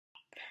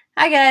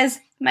Hi guys,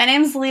 my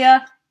name's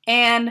Leah,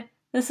 and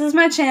this is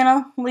my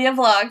channel, Leah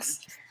Vlogs.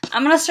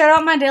 I'm going to start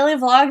out my daily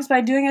vlogs by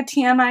doing a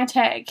TMI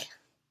tag.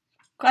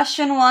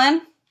 Question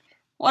 1,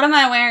 what am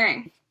I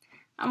wearing?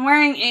 I'm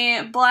wearing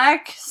a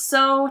black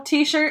sew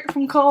t-shirt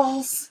from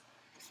Kohl's,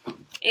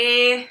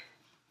 a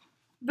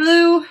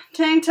blue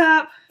tank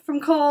top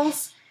from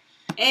Kohl's,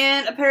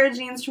 and a pair of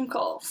jeans from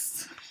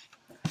Kohl's.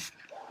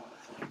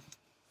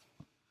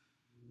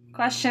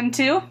 Question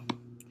 2,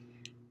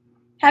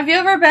 have you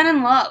ever been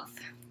in love?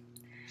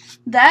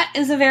 That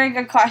is a very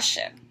good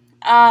question.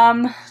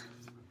 I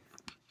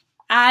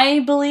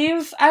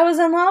believe I was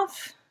in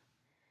love,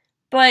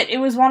 but it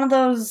was one of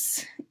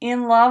those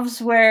in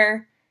loves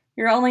where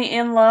you're only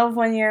in love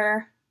when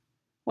you're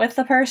with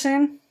the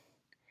person,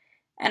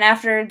 and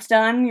after it's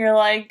done, you're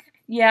like,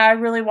 yeah, I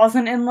really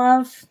wasn't in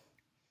love.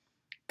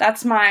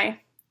 That's my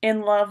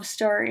in love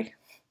story.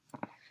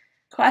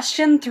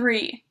 Question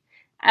 3,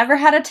 ever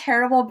had a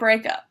terrible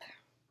breakup?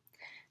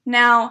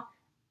 Now,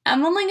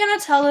 I'm only going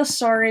to tell this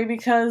story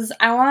because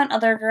I want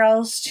other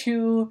girls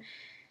to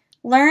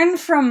learn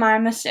from my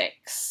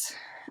mistakes.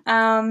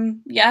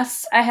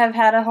 Yes, I have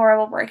had a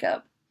horrible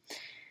breakup.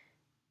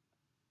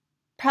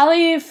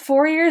 Probably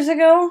 4 years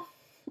ago,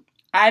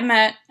 I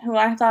met who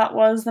I thought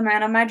was the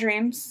man of my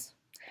dreams.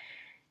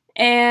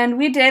 And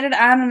we dated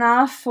on and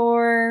off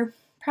for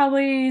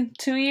probably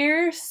 2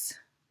 years.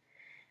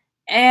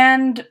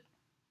 And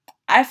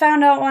I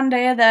found out one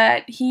day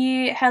that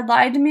he had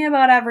lied to me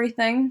about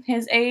everything.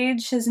 His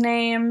age, his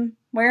name,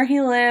 where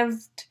he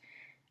lived,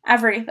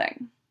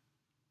 everything.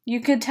 You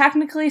could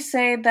technically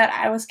say that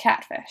I was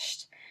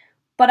catfished,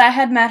 but I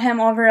had met him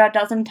over a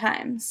dozen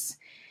times.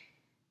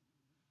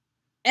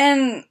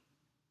 And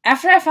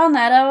after I found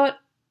that out,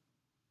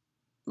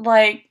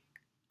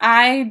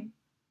 I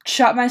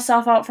shut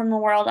myself out from the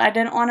world. I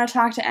didn't want to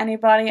talk to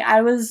anybody.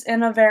 I was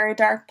in a very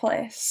dark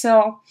place.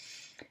 So,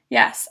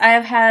 yes, I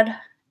have had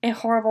a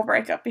horrible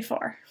breakup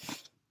before.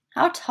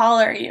 How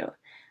tall are you?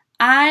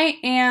 I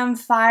am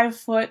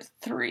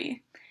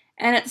 5'3",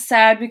 and it's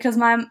sad because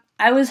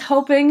I was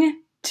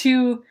hoping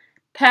to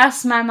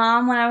pass my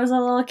mom when I was a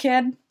little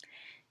kid,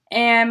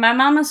 and my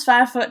mom is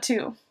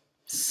 5'2",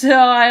 so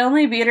I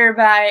only beat her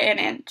by an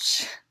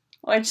inch,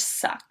 which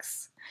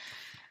sucks.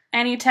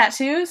 Any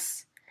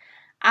tattoos?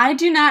 I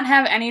do not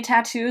have any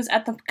tattoos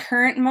at the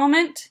current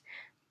moment,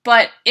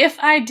 but if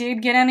I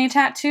did get any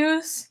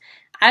tattoos,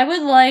 I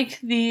would like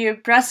the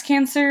breast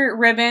cancer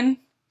ribbon,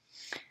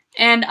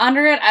 and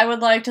under it I would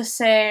like to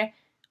say,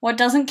 what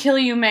doesn't kill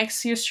you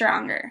makes you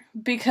stronger,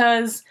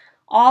 because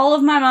all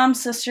of my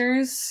mom's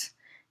sisters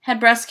had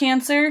breast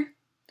cancer,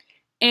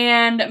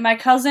 and my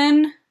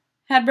cousin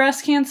had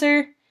breast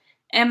cancer,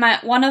 and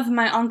one of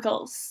my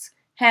uncles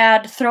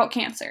had throat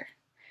cancer.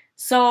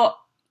 So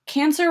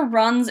cancer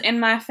runs in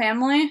my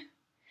family,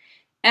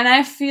 and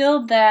I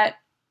feel that,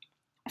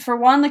 for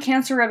one, the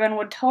cancer ribbon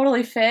would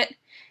totally fit,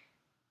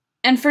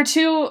 and for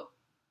two,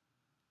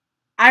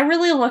 I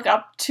really look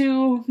up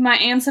to my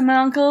aunts and my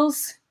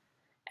uncles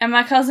and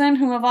my cousin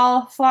who have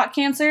all fought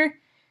cancer,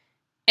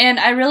 and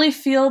I really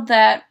feel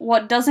that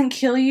what doesn't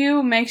kill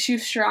you makes you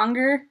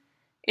stronger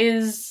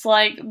is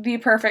like the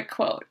perfect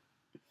quote.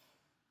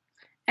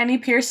 Any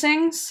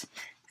piercings?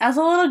 As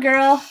a little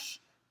girl,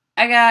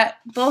 I got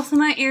both of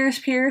my ears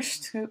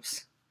pierced.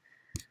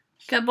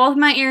 Got both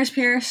my ears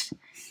pierced.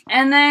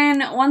 And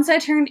then once I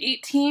turned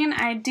 18,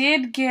 I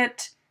did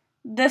get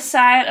this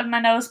side of my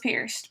nose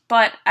pierced,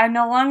 but I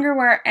no longer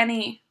wear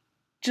any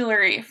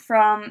jewelry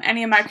from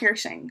any of my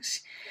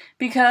piercings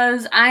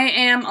because I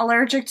am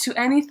allergic to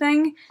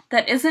anything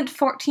that isn't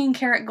 14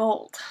 karat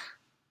gold,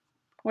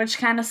 which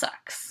kind of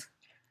sucks.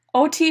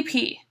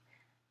 OTP.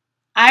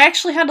 I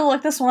actually had to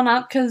look this one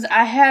up because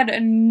I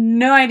had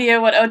no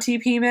idea what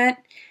OTP meant,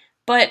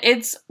 but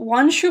it's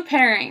one true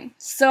pairing,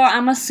 so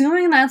I'm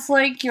assuming that's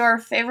like your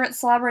favorite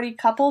celebrity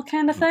couple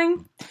kind of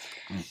thing.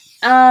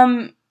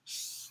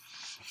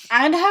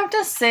 I'd have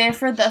to say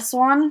for this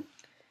one,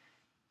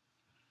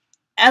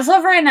 as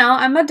of right now,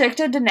 I'm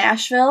addicted to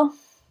Nashville.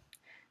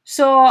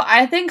 So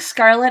I think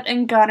Scarlett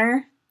and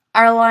Gunnar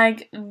are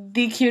like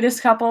the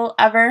cutest couple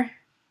ever.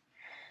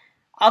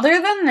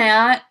 Other than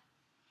that,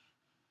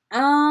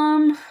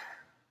 I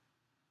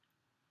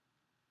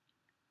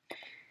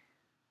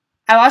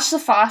watched The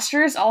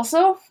Fosters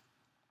also.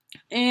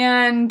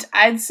 And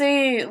I'd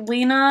say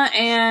Lena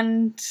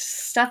and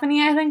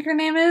Stephanie, I think her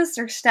name is,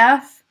 or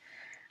Steph.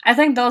 I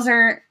think those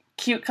are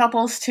cute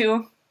couples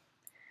too.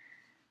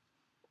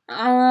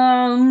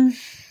 I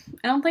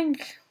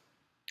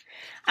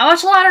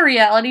watch a lot of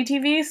reality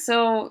TV,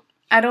 so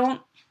I don't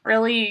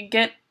really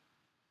get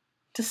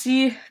to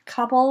see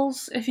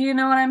couples, if you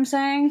know what I'm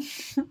saying.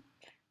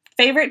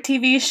 Favorite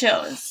TV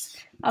shows: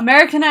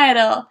 American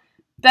Idol,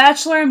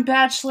 Bachelor and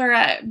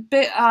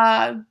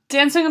Bachelorette,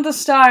 Dancing with the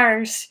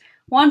Stars,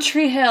 One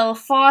Tree Hill,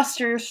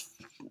 Fosters,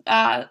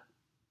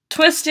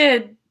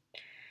 Twisted,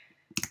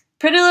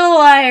 Pretty Little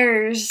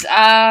Liars,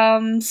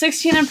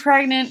 16 and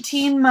Pregnant,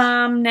 Teen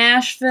Mom,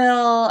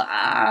 Nashville,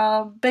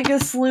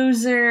 Biggest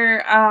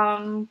Loser.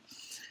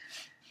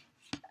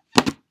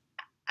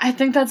 I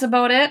think that's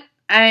about it.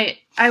 I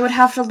would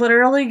have to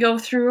literally go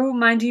through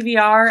my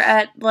DVR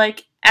at,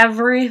 like,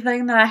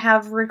 everything that I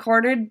have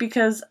recorded,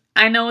 because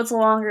I know it's a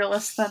longer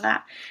list than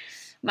that.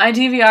 My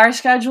DVR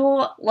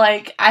schedule,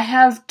 like, I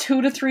have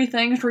 2 to 3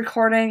 things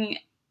recording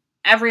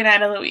every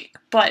night of the week,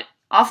 but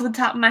off the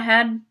top of my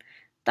head,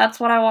 that's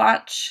what I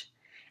watch.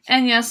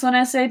 And yes, when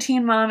I say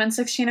Teen Mom and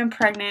 16 and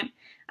Pregnant,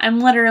 I'm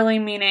literally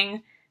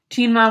meaning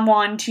Teen Mom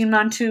 1, Teen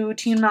Mom 2,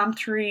 Teen Mom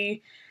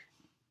 3,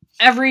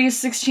 every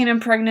 16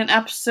 and Pregnant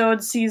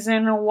episode,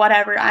 season,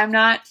 whatever. I'm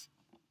not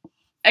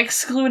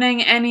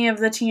excluding any of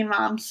the Teen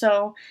Moms,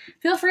 so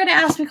feel free to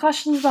ask me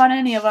questions about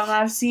any of them.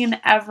 I've seen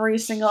every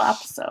single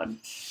episode.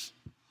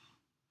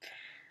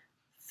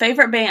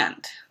 Favorite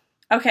band?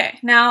 Okay,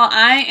 now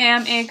I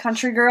am a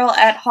country girl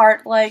at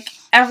heart. Like,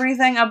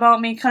 everything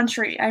about me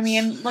country. I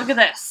mean, look at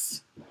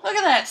this. Look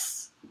at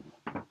this.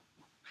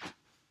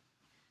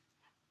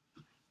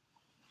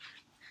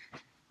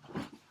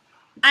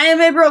 I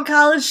am a broke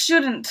college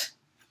student.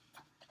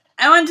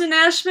 I went to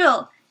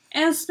Nashville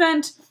and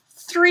spent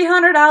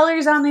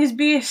 $300 on these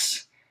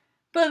beasts,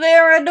 but they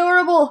are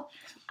adorable.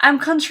 I'm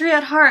country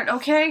at heart,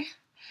 okay?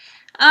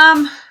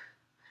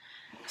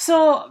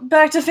 So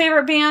back to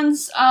favorite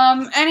bands.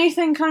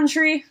 Anything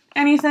country,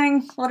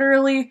 anything,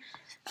 literally.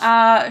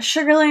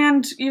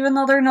 Sugarland, even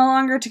though they're no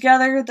longer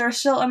together, they're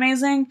still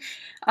amazing.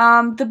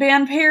 The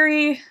band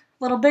Perry,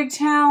 Little Big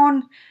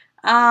Town.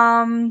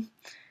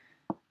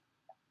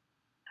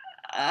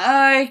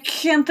 I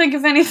can't think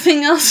of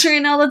anything else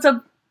right now that's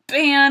a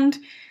band.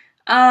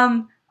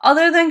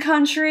 Other than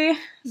country,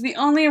 the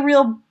only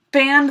real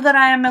band that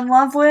I am in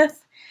love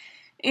with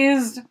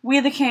is We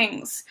the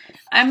Kings.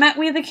 I met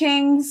We the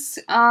Kings,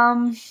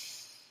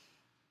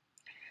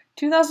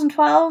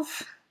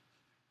 2012?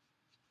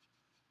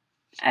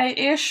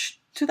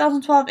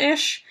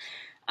 2012-ish.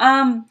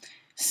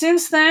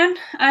 Since then,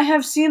 I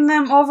have seen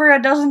them over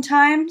a dozen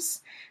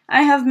times.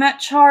 I have met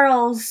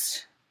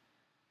Charles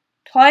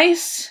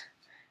twice,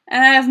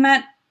 and I have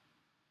met,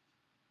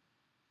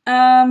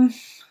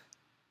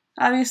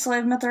 obviously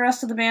I've met the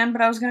rest of the band,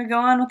 but I was going to go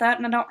on with that,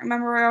 and I don't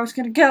remember where I was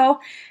going to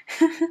go.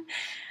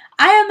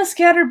 I am a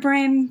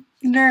scatterbrain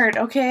nerd,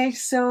 okay?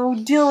 So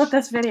deal with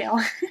this video.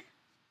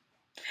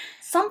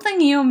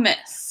 Something you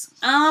miss.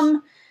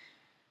 Something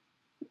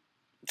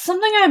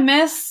I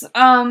miss,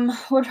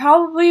 would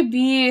probably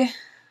be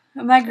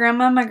my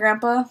grandma and my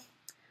grandpa.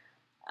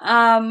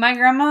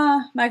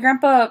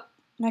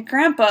 My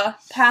grandpa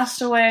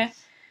passed away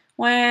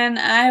when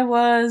I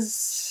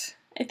was,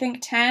 I think,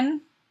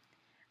 10.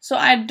 So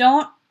I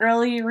don't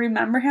really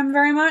remember him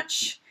very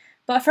much.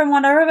 But from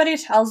what everybody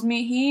tells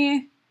me,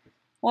 he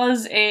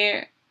was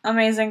a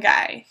amazing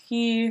guy.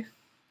 He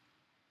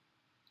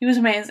was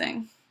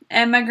amazing.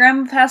 And my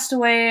grandma passed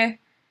away,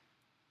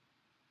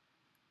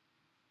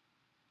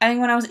 I think,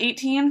 when I was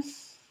 18,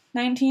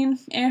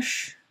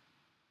 19-ish.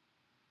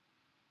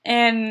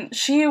 And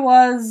she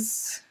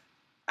has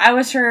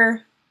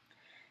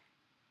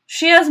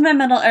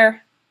my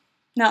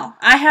no,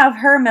 I have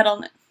her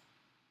middle name.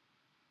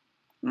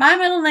 My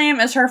middle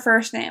name is her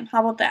first name.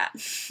 How about that?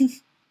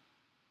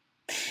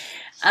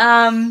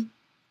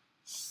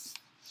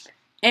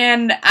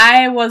 And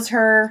I was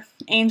her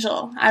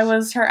angel. I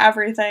was her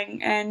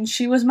everything, and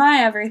she was my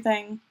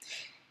everything.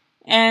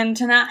 And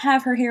to not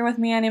have her here with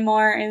me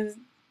anymore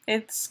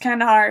it's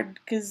kind of hard,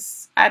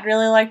 because I'd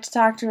really like to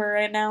talk to her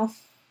right now.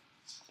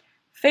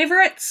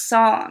 Favorite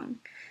song?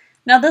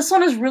 Now this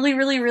one is really,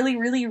 really, really,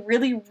 really,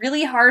 really,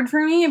 really hard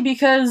for me,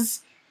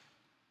 because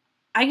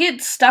I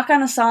get stuck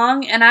on a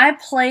song and I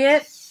play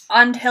it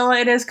until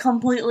it is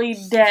completely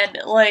dead.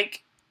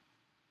 Like,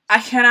 I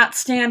cannot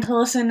stand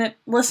to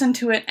listen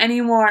to it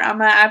anymore on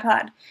my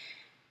iPod.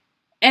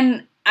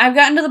 And I've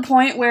gotten to the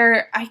point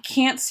where I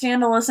can't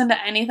stand to listen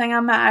to anything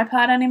on my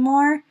iPod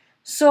anymore,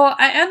 so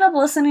I end up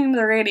listening to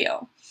the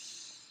radio.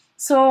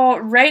 So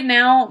right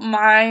now,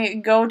 my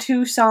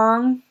go-to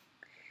song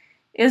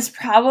is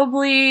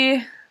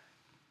probably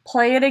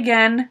Play It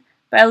Again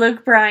by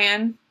Luke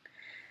Bryan,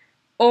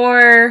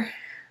 or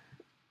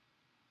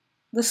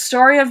The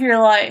Story of Your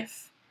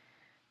Life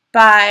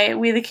by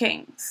We the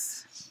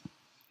Kings.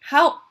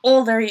 How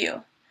old are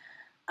you?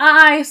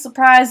 I,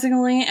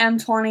 surprisingly, am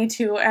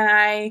 22, and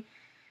I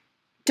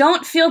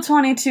don't feel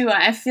 22.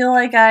 I feel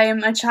like I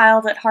am a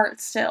child at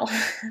heart still.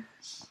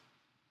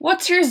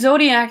 What's your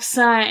zodiac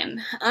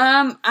sign?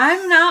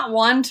 I'm not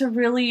one to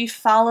really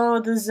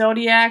follow the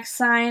zodiac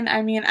sign.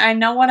 I mean, I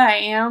know what I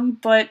am,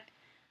 but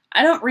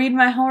I don't read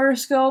my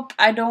horoscope.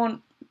 I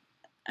don't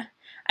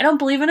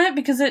believe in it,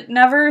 because it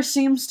never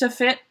seems to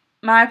fit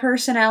my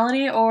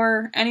personality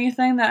or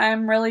anything that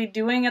I'm really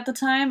doing at the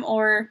time,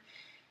 or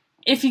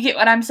if you get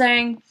what I'm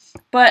saying.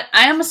 But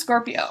I am a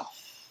Scorpio.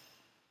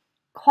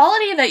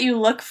 Quality that you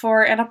look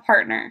for in a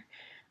partner.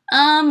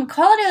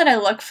 Quality that I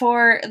look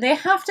for, they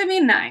have to be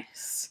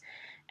nice.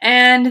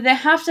 And they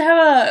have to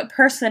have a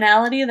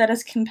personality that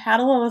is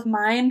compatible with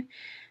mine,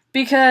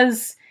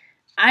 because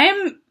I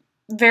am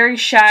very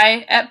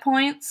shy at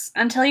points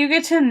until you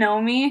get to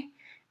know me,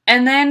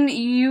 and then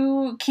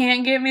you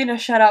can't get me to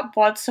shut up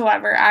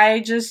whatsoever. I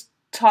just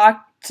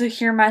talk to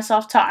hear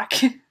myself talk.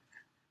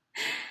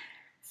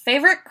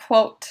 Favorite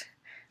quote.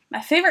 My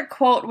favorite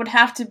quote would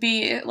have to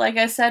be, like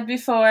I said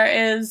before,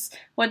 is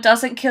what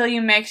doesn't kill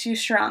you makes you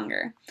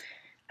stronger.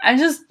 I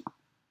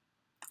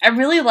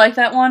really like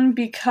that one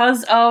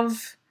because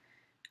of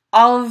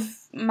all of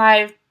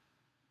my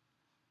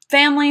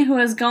family who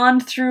has gone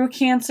through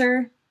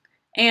cancer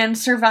and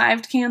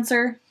survived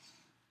cancer.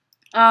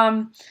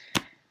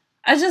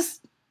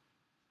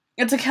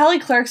 It's a Kelly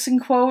Clarkson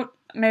quote,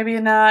 maybe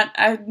not.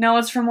 I know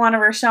it's from one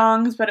of her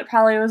songs, but it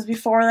probably was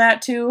before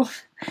that too.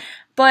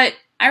 But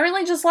I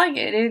really just like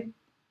it.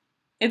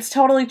 It's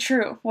totally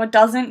true. What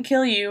doesn't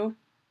kill you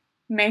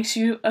makes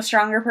you a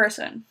stronger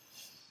person.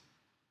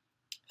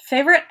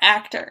 Favorite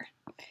actor.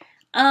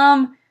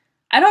 I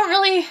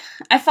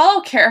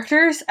follow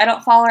characters. I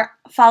don't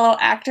follow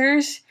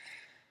actors.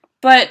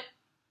 But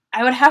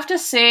I would have to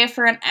say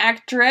for an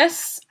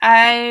actress,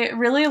 I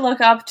really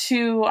look up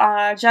to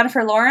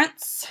Jennifer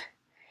Lawrence.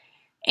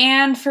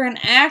 And for an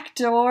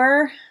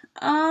actor,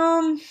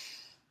 I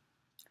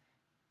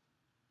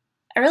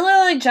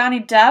really like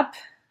Johnny Depp.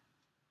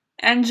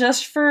 And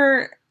just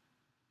for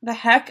the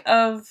heck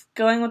of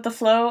going with the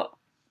flow,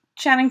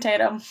 Channing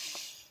Tatum.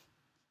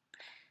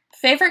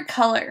 Favorite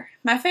color.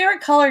 My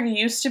favorite color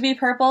used to be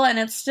purple, and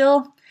it's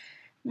still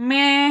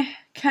meh,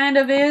 kind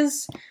of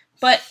is.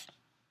 But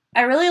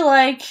I really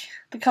like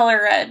the color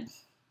red.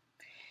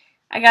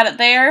 I got it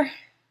there,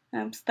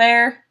 and it's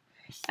there,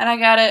 and I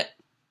got it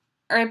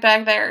right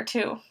back there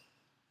too.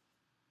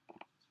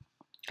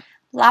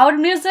 Loud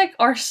music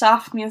or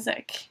soft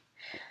music?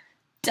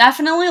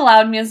 Definitely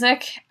loud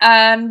music,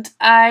 and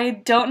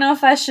I don't know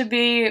if I should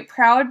be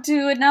proud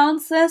to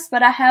announce this,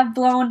 but I have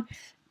blown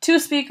 2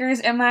 speakers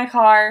in my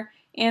car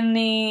in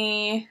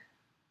the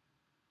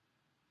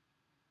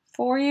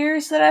 4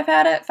 years that I've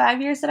had it,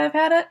 5 years that I've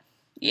had it.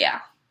 Yeah.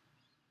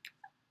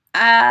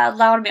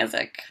 Loud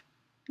music.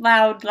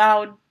 Loud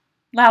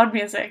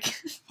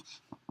music.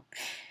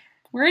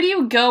 Where do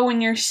you go when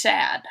you're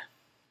sad?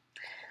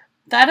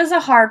 That is a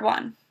hard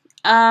one.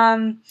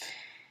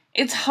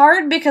 It's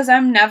hard because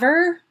I'm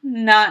never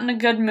not in a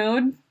good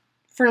mood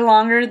for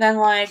longer than,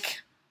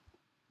 like,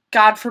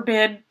 God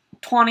forbid,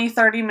 20,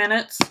 30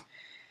 minutes.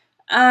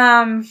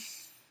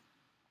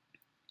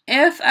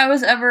 If I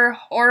was ever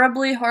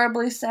horribly,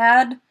 horribly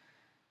sad,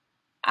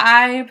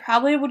 I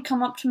probably would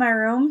come up to my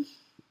room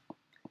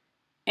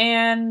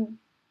and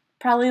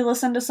probably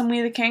listen to some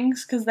We the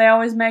Kings, because they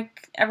always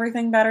make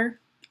everything better.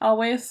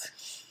 Always.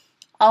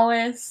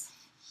 Always.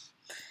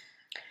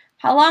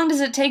 How long does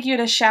it take you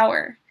to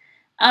shower?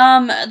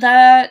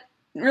 That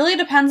really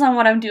depends on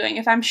what I'm doing.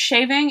 If I'm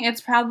shaving,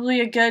 it's probably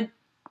a good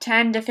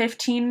 10 to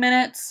 15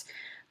 minutes.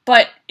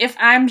 But if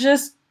I'm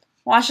just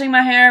washing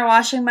my hair,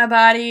 washing my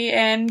body,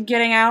 and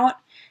getting out,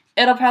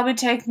 it'll probably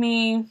take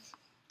me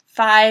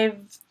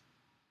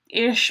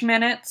 5-ish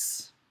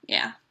minutes.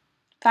 Yeah,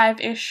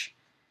 5-ish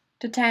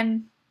to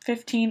 10,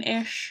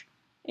 15-ish.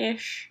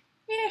 Ish.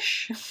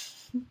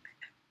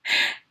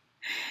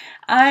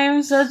 I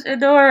am such a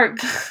dork.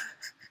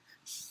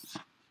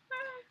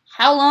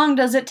 How long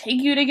does it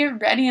take you to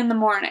get ready in the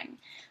morning?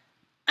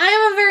 I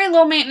am a very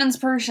low maintenance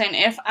person.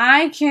 If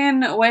I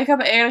can wake up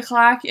at 8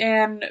 o'clock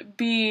and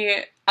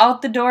be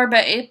out the door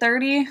by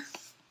 8:30,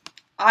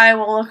 I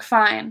will look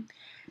fine.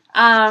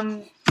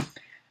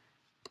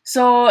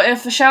 So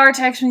if the shower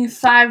takes me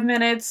 5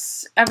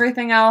 minutes,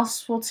 everything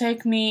else will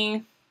take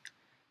me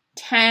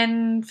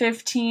 10,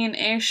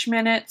 15-ish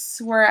minutes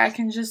where I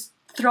can just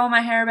throw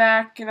my hair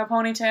back in a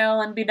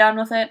ponytail and be done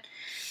with it.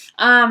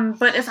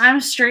 But if I'm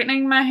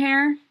straightening my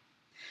hair,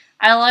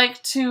 I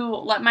like to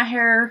let my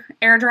hair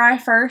air dry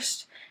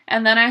first,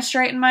 and then I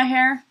straighten my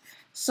hair.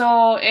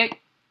 So it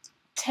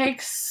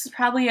takes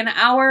probably an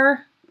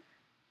hour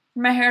for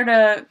my hair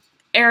to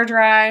air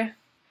dry.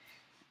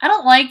 I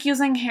don't like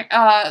using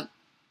hair,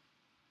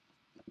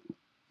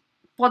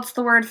 what's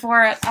the word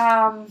for it?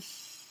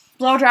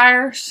 Blow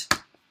dryers.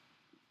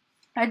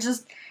 I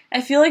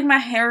feel like my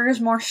hair is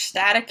more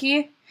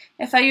staticky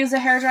if I use a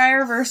hair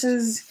dryer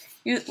versus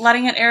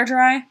letting it air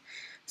dry.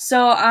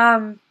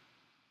 So,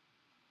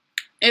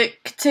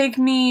 it could take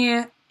me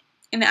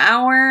an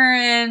hour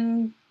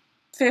and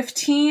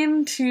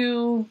 15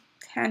 to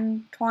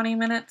 10, 20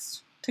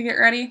 minutes to get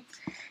ready.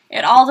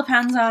 It all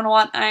depends on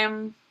what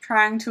I'm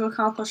trying to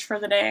accomplish for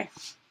the day.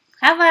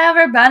 Have I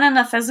ever been in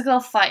a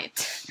physical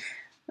fight?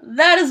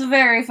 That is a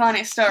very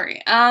funny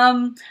story.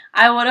 I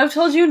would have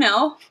told you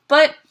no,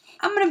 but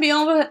I'm going to be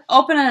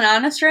open and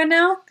honest right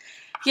now.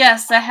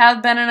 Yes, I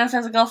have been in a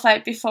physical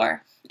fight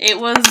before. It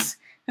was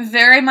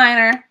very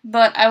minor,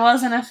 but I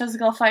was in a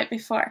physical fight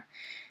before.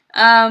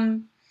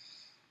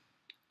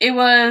 It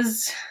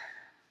was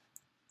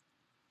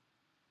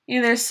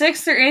either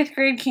 6th or 8th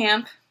grade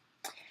camp,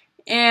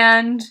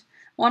 and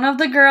one of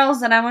the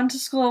girls that I went to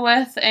school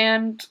with,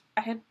 and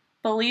I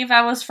believe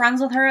I was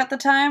friends with her at the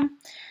time,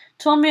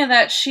 told me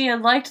that she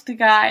had liked the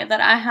guy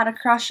that I had a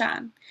crush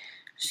on.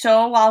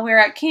 So while we were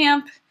at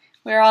camp,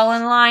 we were all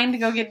in line to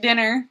go get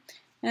dinner,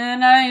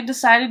 and I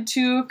decided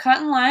to cut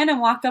in line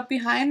and walk up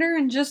behind her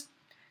and just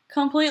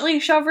completely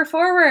shove her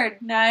forward.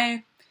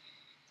 I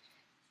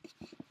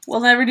will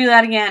never do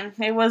that again.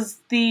 It was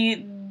the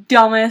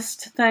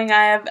dumbest thing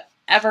I have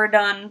ever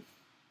done.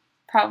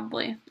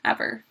 Probably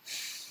ever.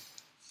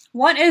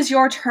 What is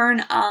your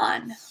turn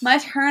on? My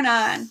turn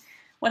on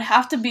would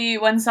have to be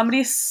when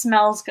somebody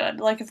smells good.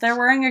 Like if they're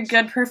wearing a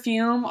good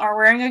perfume or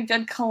wearing a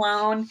good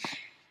cologne.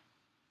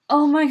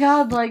 Oh my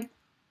god, like,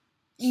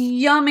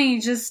 yummy,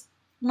 just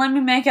let me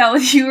make out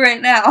with you right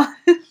now.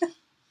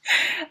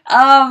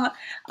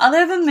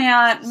 Other than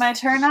that, my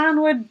turn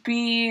on would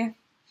be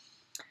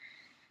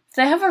if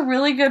they have a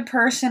really good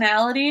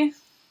personality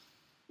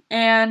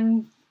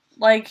and,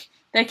 like,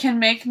 they can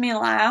make me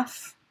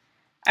laugh.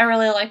 I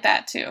really like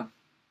that too.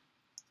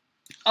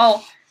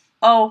 Oh,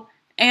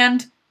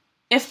 and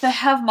if they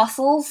have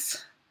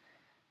muscles,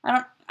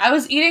 I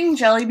was eating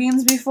jelly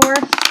beans before.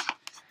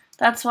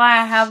 That's why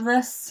I have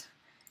this,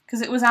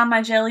 because it was on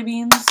my jelly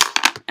beans,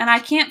 and I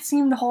can't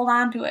seem to hold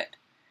on to it.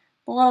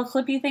 The little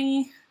clippy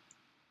thingy,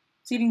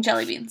 it's eating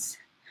jelly beans.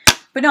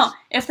 But no,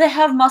 if they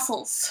have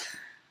muscles,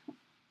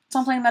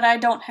 something that I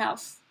don't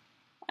have.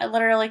 I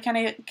literally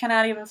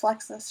cannot even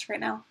flex this right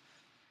now.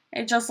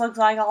 It just looks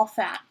like all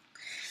fat.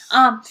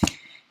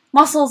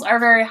 Muscles are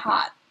very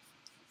hot.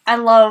 I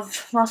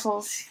love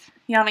muscles.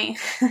 Yummy.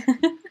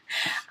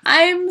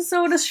 I'm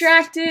so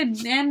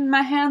distracted and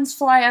my hands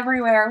fly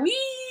everywhere.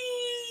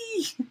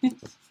 Whee!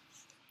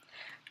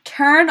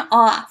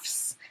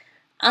 Turn-offs.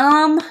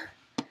 The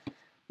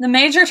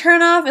major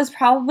turn-off is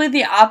probably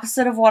the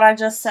opposite of what I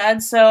just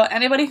said. So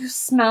anybody who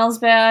smells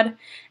bad,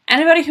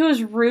 anybody who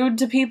is rude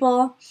to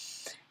people,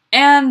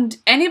 and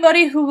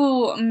anybody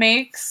who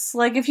makes,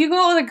 like, if you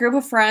go out with a group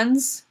of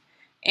friends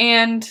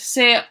and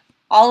say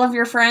all of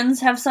your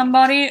friends have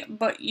somebody,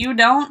 but you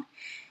don't,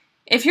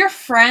 if your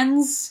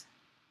friends'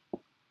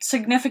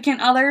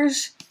 significant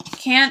others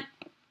can't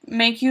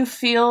make you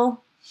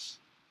feel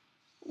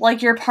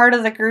like you're part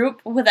of the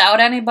group without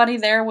anybody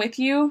there with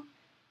you,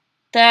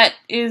 that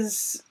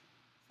is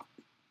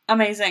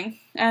amazing.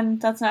 And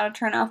that's not a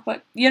turn off,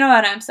 but you know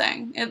what I'm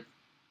saying.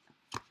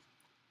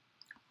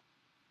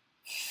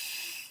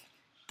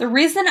 The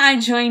reason I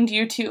joined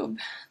YouTube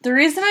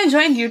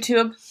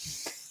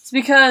is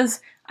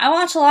because I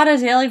watch a lot of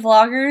daily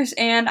vloggers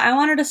and I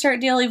wanted to start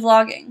daily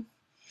vlogging.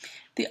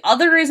 The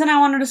other reason I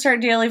wanted to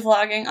start daily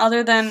vlogging,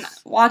 other than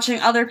watching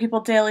other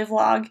people daily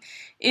vlog,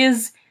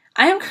 is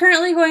I am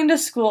currently going to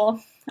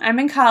school. I'm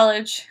in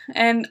college,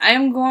 and I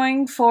am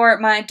going for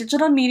my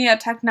digital media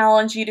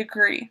technology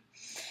degree.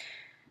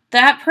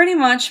 That pretty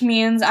much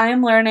means I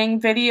am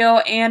learning video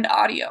and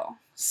audio.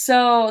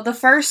 So the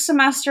first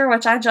semester,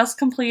 which I just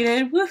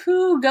completed,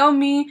 woohoo, go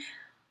me,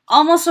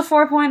 almost a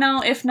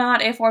 4.0, if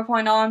not a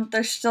 4.0,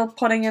 they're still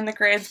putting in the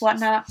grades,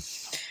 whatnot.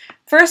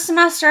 First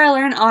semester I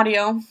learned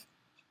audio.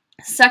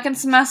 Second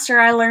semester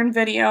I learned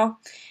video.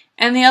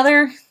 And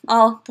the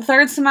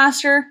third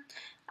semester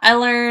I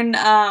learned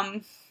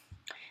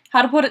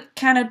how to put it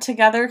kind of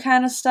together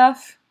kind of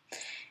stuff.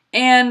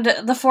 And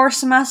the fourth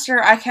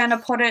semester I kind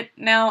of put it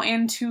now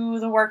into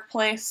the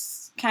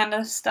workplace kind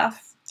of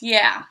stuff.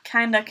 Yeah,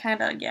 kind of,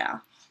 yeah.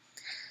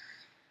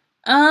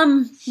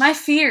 My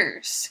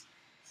fears.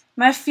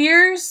 My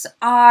fears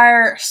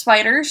are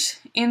spiders,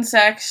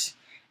 insects,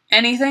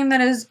 anything that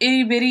is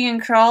itty bitty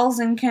and crawls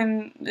and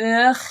can,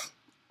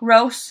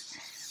 gross.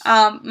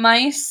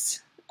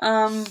 Mice.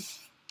 I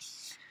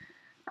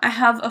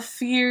have a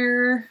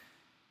fear.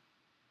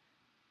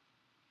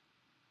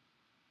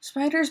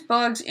 Spiders,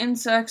 bugs,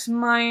 insects,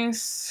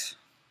 mice.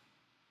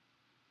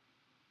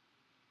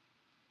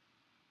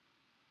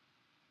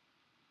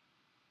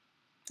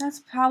 That's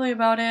probably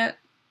about it.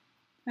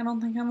 I don't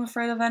think I'm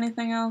afraid of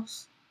anything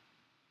else.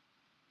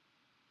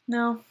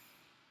 No.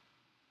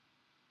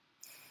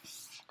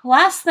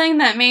 Last thing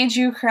that made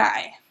you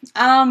cry.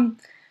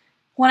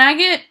 When I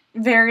get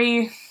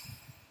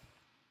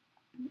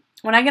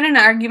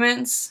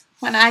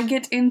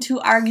into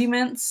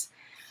arguments,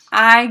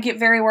 I get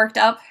very worked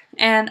up,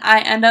 and I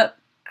end up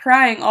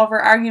crying over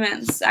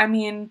arguments. I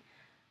mean,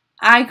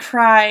 I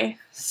cry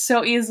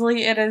so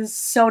easily, it is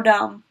so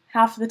dumb.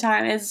 Half the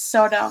time, it's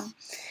so dumb.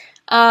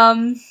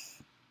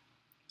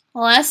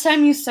 Last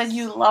time you said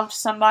you loved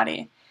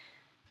somebody,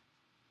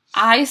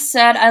 I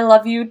said I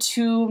love you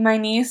to my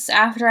niece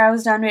after I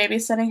was done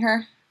babysitting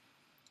her.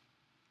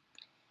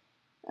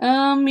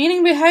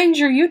 Meaning behind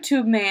your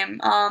YouTube name.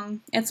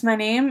 It's my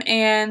name,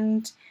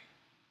 and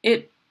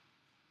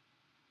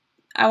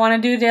I want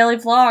to do daily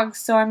vlogs,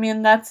 so I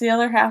mean, that's the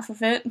other half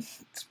of it.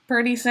 It's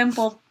pretty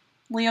simple.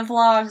 Leah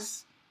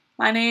Vlogs.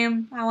 My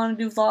name, I want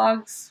to do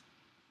vlogs.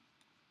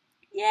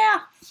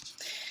 Yeah.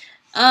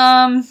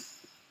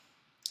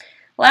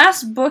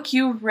 Last book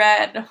you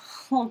read.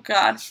 Oh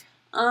god.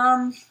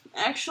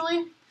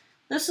 Actually,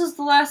 this is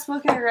the last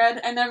book I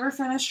read. I never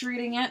finished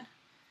reading it.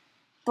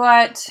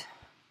 But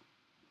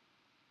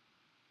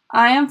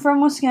I am from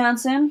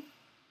Wisconsin.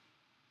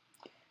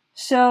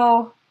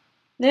 So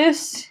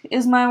this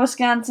is my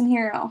Wisconsin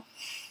hero.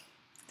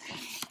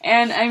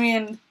 And I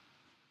mean,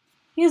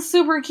 he's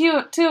super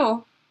cute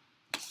too.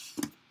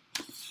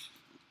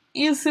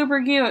 He's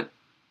super cute.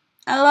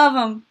 I love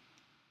them.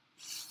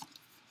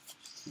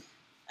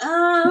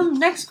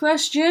 Next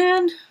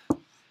question.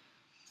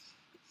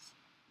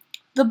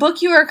 The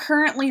book you are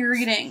currently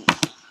reading.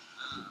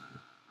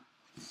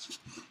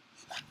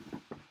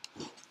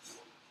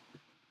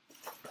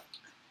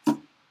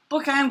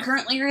 Book I am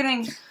currently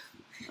reading.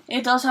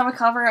 It does have a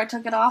cover. I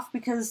took it off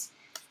because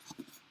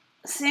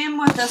same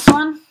with this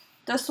one.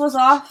 This was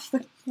off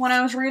when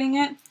I was reading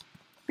it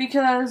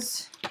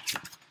because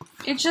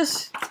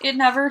it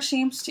never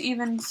seems to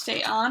even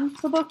stay on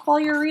the book while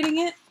you're reading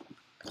it.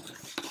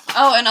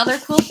 Oh, another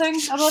cool thing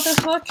about this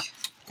book,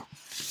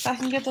 if I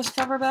can get this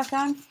cover back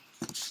on,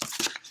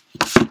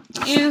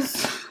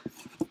 is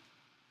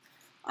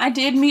I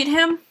did meet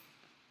him,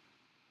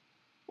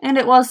 and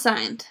it was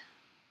signed,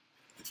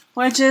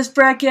 which is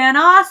freaking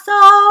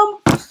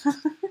awesome!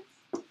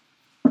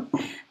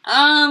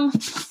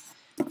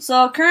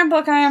 So current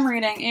book I am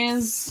reading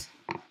is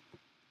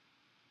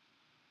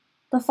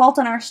The Fault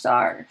in Our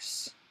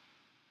Stars.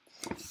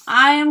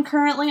 I am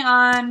currently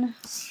on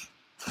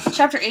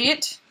chapter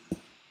 8,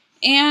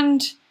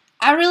 and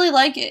I really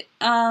like it.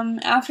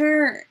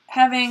 After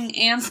having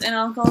aunts and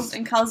uncles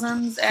and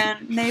cousins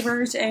and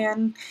neighbors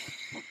and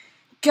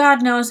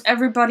God knows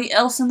everybody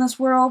else in this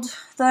world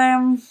that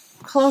I'm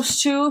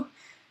close to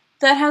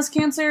that has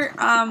cancer,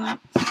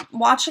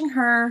 watching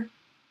her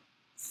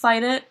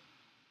fight it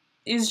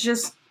is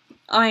just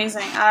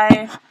amazing.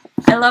 I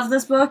love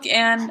this book,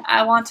 and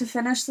I want to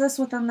finish this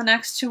within the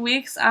next 2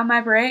 weeks on my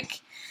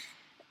break.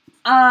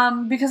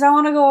 Because I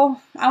want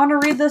to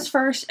read this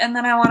first, and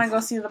then I want to go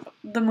see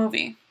the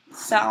movie.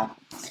 So,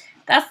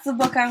 that's the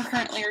book I'm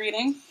currently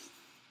reading.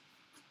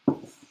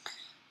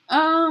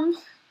 The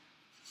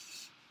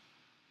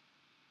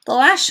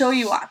last show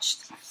you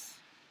watched.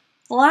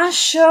 The last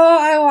show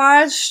I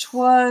watched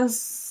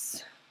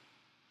was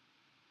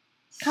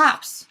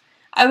Cops.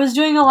 I was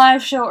doing a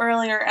live show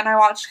earlier, and I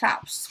watched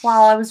Cops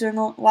while I was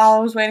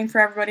waiting for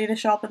everybody to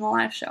show up in the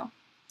live show.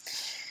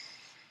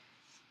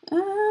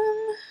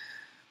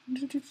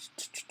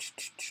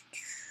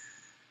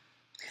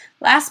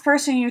 Last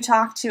person you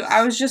talked to.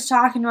 I was just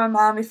talking to my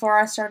mom before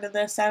I started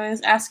this. I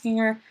was asking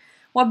her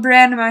what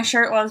brand my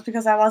shirt was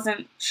because I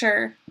wasn't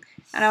sure,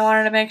 and I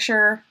wanted to make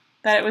sure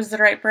that it was the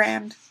right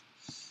brand.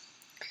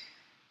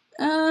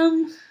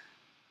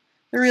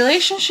 The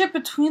relationship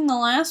between the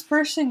last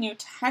person you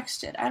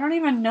texted. I don't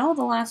even know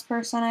the last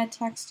person I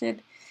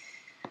texted.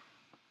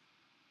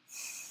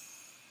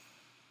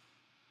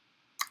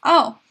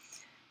 Oh,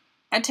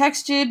 I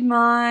texted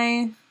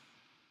my...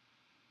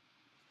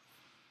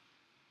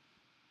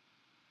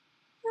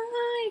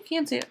 you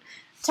can't see it.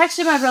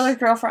 Texted my brother's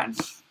girlfriend.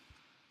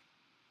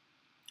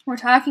 We're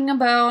talking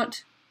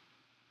about...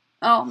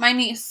 oh, my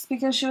niece,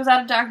 because she was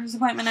at a doctor's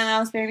appointment and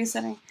I was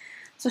babysitting.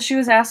 So she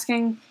was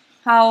asking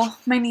how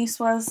my niece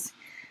was.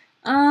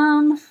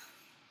 My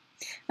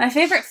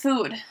favorite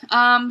food.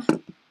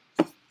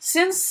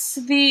 Since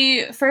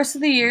the first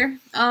of the year,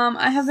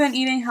 I have been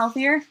eating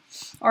healthier,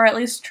 or at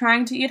least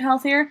trying to eat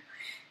healthier.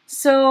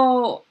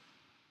 So,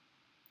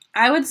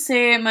 I would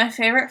say my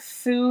favorite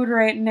food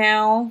right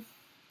now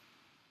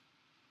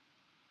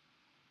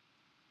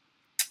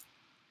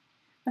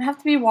would have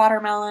to be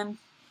watermelon.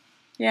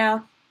 Yeah,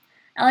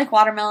 I like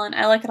watermelon.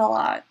 I like it a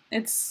lot.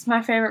 It's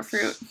my favorite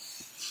fruit.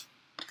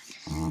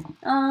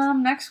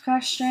 Next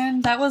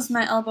question. That was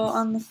my elbow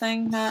on the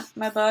thing, not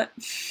my butt.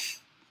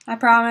 I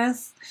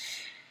promise.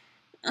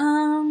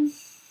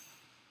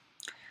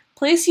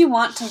 Place you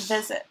want to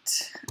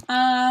visit.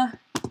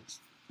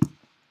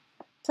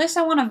 Place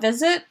I want to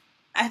visit?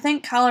 I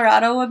think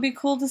Colorado would be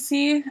cool to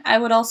see. I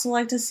would also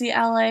like to see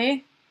LA.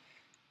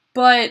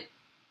 But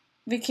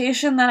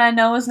vacation that I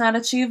know is not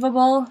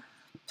achievable,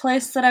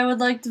 place that I would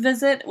like to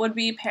visit would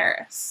be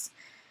Paris.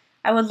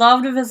 I would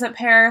love to visit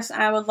Paris,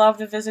 and I would love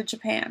to visit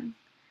Japan.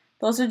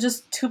 Those are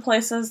just two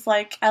places,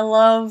 like, I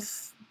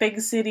love big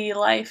city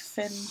life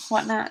and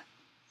whatnot.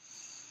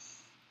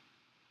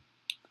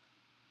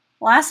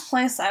 Last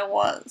place I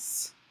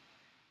was.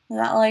 Is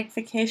that, like,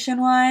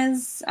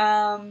 vacation-wise?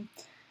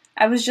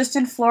 I was just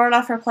in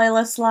Florida for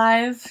Playlist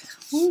Live.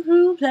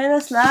 Woohoo,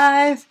 Playlist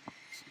Live!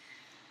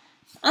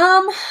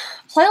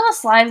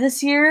 Playlist Live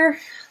this year,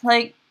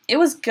 like, it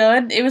was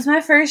good. It was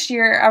my first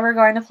year ever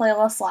going to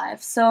Playlist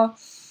Live, so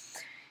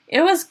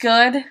it was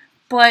good,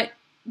 but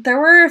there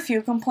were a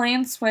few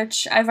complaints,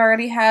 which I've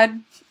already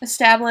had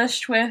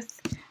established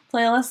with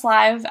Playlist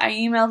Live. I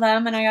emailed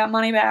them and I got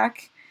money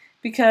back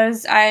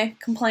because I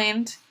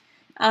complained.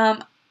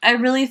 I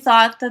really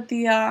thought that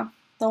the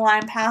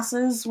line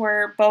passes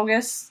were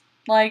bogus.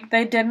 Like,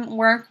 they didn't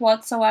work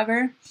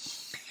whatsoever.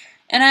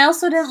 And I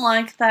also didn't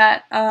like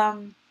that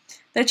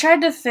they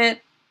tried to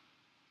fit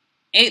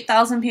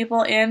 8,000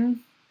 people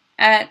in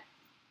at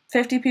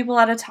 50 people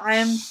at a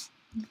time,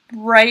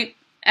 right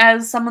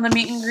as some of the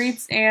meet and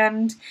greets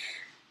and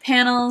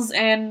panels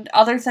and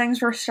other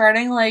things were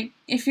starting. Like,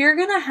 if you're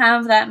gonna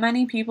have that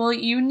many people,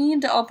 you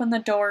need to open the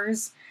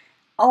doors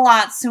a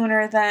lot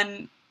sooner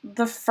than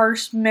the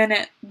first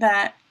minute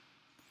that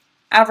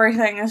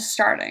everything is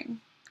starting.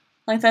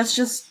 Like,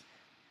 that's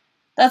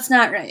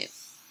not right.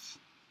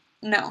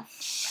 No.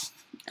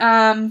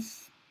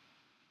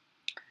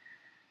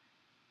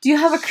 Do you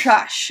have a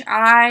crush?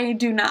 I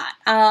do not.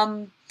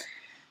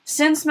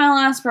 Since my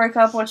last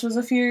breakup, which was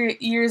a few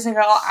years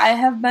ago, I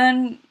have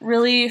been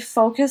really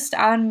focused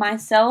on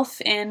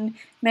myself and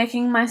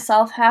making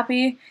myself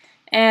happy,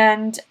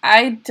 and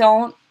I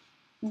don't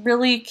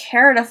really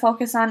care to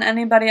focus on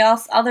anybody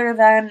else other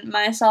than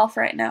myself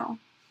right now.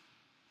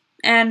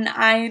 And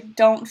I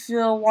don't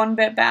feel one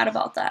bit bad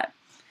about that.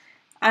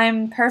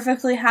 I'm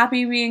perfectly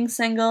happy being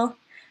single.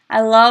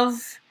 I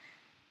love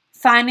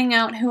finding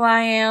out who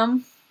I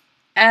am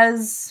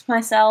as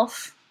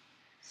myself.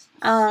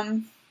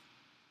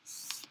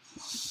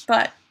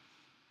 But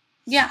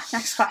yeah,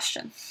 next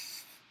question.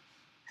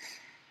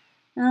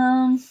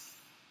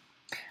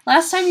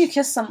 Last time you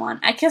kissed someone.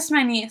 I kissed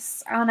my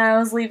niece when I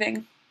was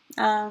leaving.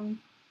 I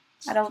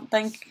don't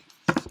know.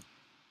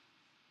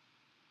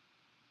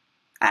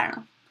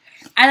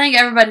 I think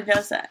everybody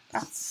does that.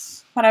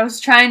 That's what I was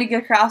trying to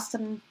get across,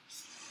 and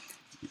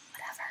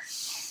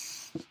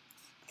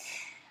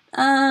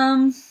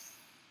whatever.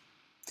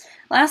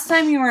 Last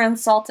time you were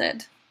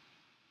insulted.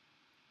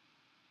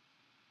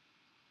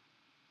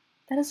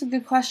 That is a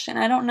good question.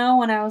 I don't know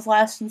when I was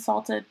last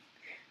insulted.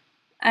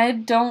 I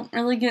don't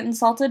really get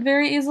insulted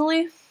very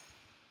easily.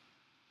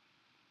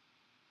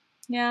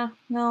 Yeah,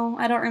 no,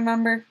 I don't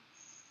remember.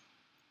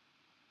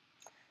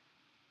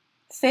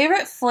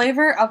 Favorite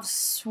flavor of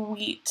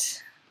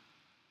sweet?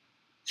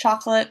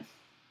 Chocolate.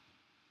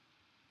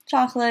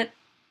 Chocolate.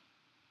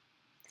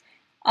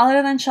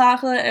 Other than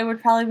chocolate, it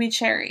would probably be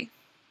cherry.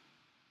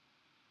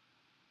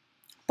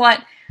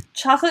 But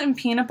chocolate and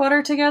peanut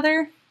butter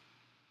together?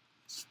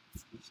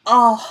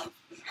 Oh,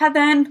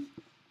 heaven.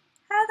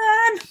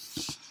 Heaven.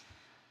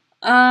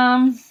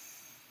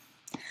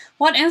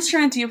 What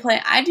instrument do you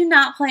play? I do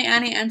not play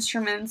any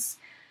instruments,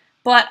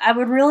 but I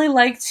would really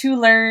like to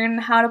learn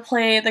how to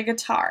play the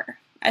guitar.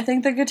 I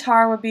think the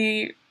guitar would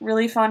be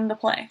really fun to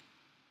play.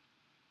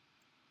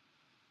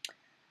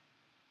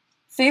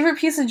 Favorite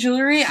piece of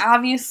jewelry?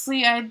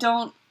 Obviously, I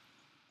don't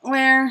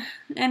wear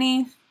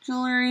any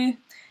jewelry,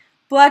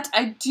 but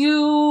I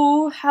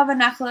do have a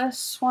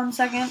necklace. One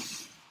second.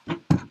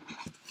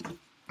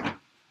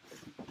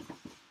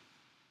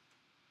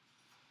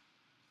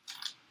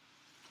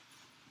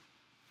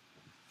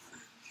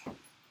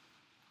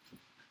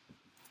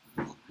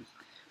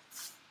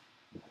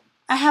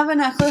 I have a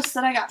necklace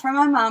that I got from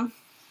my mom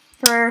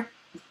for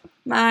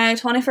my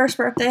 21st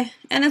birthday,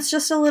 and it's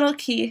just a little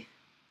key.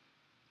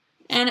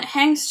 And it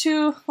hangs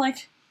to,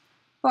 like,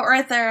 about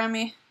right there on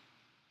me.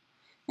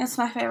 It's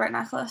my favorite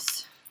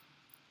necklace.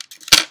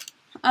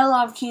 I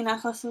love key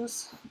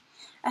necklaces.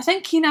 I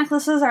think key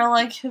necklaces are,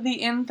 like,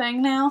 the in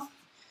thing now.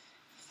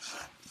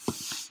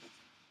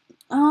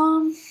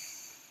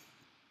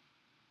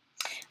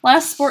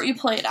 Last sport you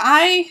played.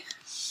 I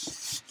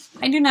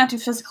do not do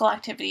physical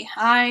activity.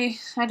 I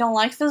don't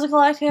like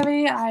physical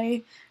activity.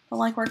 I don't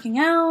like working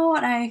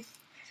out. I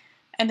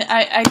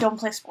don't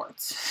play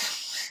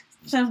sports.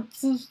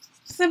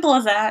 Simple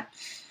as that.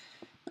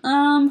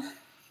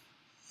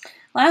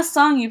 Last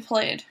song you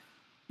played.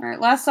 Or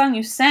last song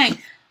you sang.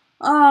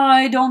 Oh,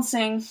 I don't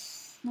sing.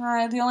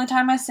 The only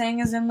time I sing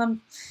is in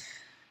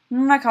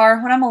my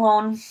car when I'm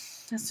alone.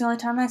 That's the only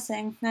time I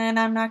sing. And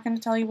I'm not going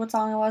to tell you what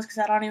song it was because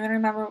I don't even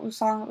remember what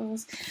song it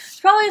was. It's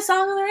probably a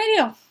song on the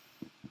radio.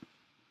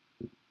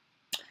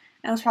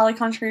 It was probably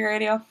country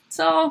radio.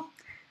 So,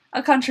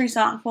 a country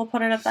song. We'll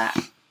put it at that.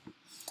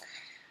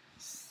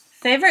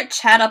 Favorite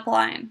chat-up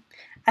line.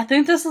 I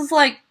think this is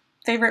like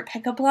favorite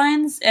pickup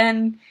lines,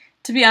 and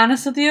to be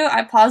honest with you,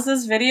 I paused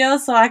this video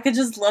so I could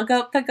just look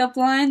up pickup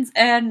lines,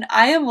 and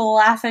I am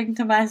laughing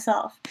to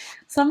myself.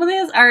 Some of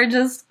these are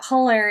just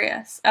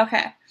hilarious.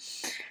 Okay.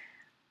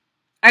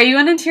 Are you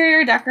an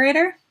interior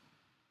decorator?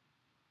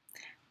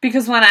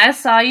 Because when I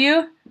saw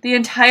you, the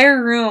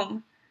entire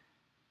room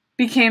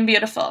became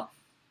beautiful.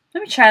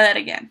 Let me try that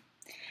again.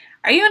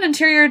 Are you an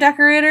interior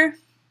decorator?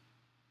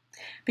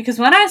 Because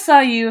when I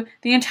saw you,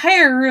 the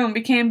entire room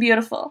became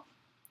beautiful.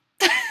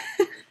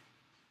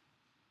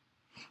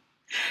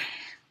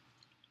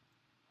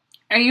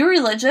 Are you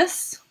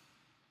religious?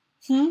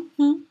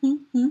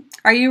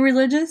 Are you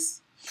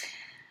religious?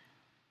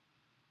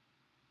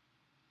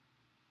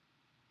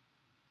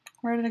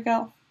 Where did it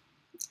go?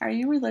 Are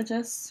you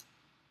religious?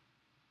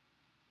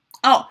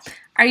 Oh,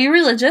 are you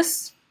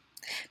religious?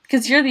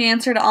 Because you're the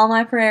answer to all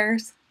my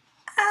prayers.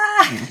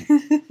 Ah!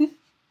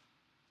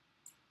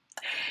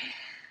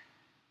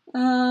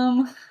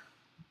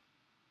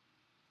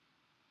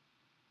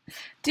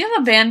 Do you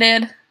have a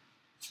Band-Aid?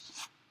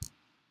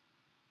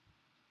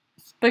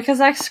 Because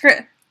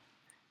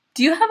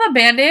Do you have a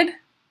Band-Aid?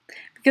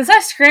 Because I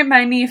scraped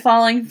my knee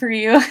falling for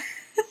you.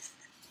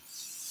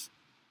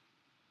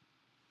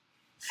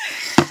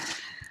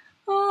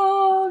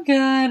 Oh,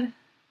 God.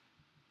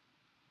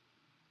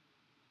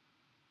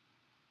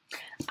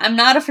 I'm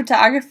not a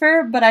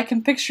photographer, but I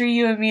can picture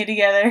you and me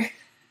together.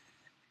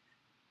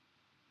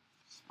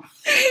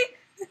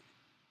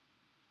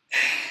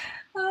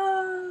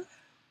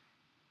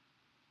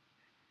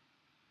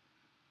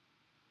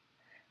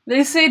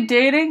 They say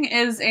dating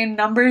is a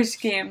numbers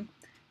game.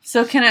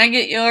 So can I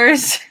get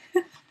yours?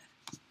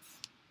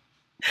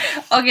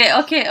 Okay,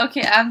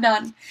 I'm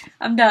done.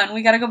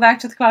 We gotta go back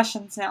to the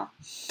questions now.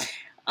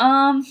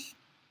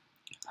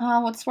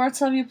 What sports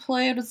have you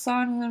played? What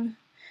song?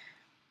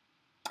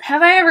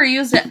 Have I ever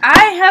used it?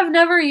 I have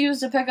never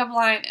used a pickup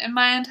line in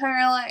my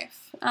entire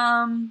life.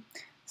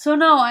 So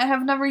no, I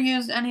have never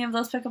used any of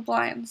those pickup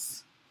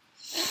lines.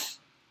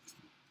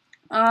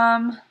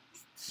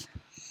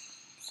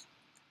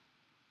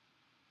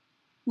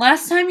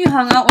 Last time you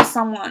hung out with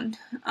someone.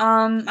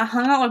 I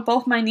hung out with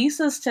both my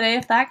nieces today,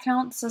 if that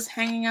counts as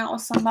hanging out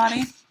with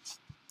somebody.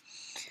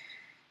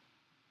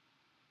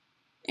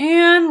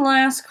 And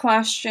last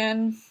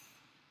question.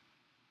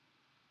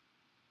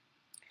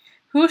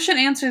 Who should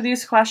answer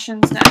these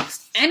questions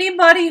next?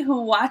 Anybody who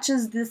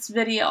watches this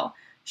video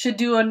should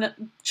do a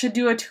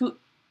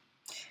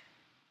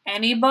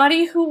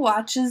Anybody who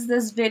watches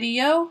this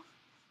video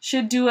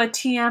should do a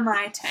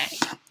TMI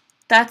tag.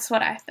 That's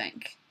what I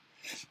think.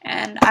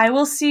 And I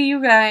will see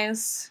you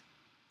guys.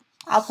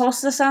 I'll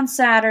post this on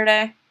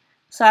Saturday.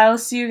 So I will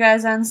see you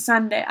guys on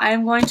Sunday. I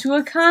am going to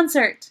a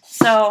concert.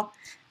 So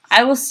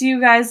I will see you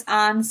guys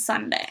on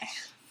Sunday.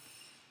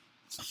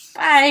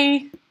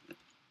 Bye.